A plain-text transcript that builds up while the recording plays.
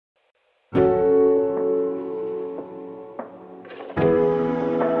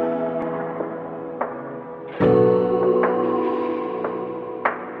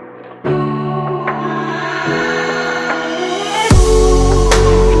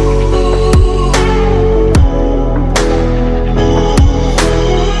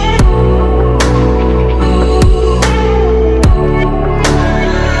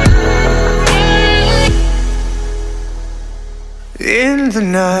the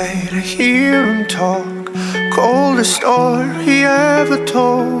night I hear him talk, coldest story he ever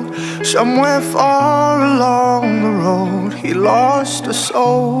told. Somewhere far along the road he lost a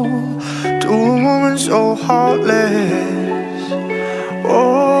soul to a woman so heartless.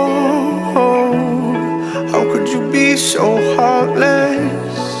 Oh, how could you be so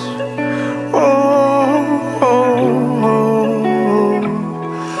heartless? Oh,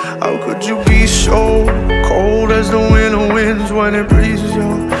 how could you be so cold as the winter winds when it breezes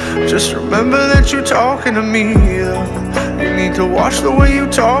you? Just remember that you're talking to me, yeah. You need to watch the way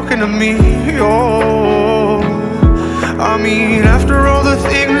you're talking to me, oh. I mean, after all the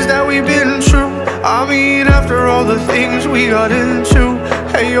things that we've been through, I mean, after all the things we got into.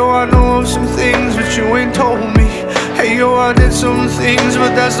 Hey yo, I know of some things but you ain't told me. Hey yo, I did some things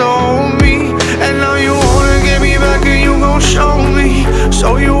but that's the old me. And now you wanna get me back and you gon' show me.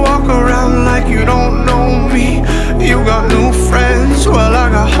 So you walk around like you don't know me. You got new friends, well I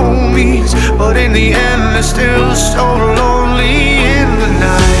got homies, but in the end it's still so lonely. In the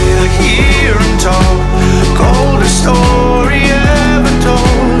night I hear him talk, coldest story ever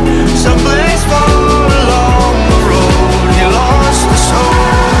told. Someplace far along the road he lost a soul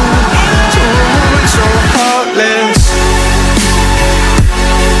to a woman so heartless.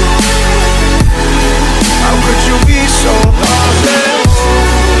 How could you be so heartless?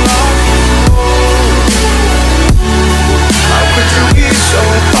 How could you be so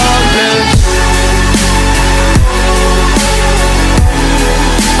heartless?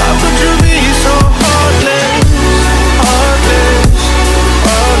 How could you be so heartless? Heartless,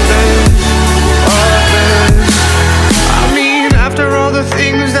 heartless, heartless. I mean, after all the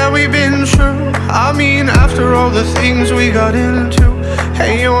things that we've been through, I mean, after all the things we got into.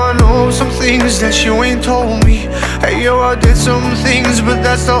 Hey yo, I know some things that you ain't told me. Hey yo, I did some things but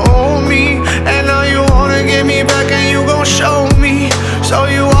that's the old me. And now you wanna get me back and you gon' show me. So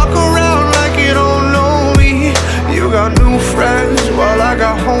you walk around like you don't know me. You got new friends, well I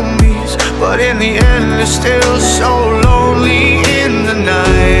got homies, but in the end it's still so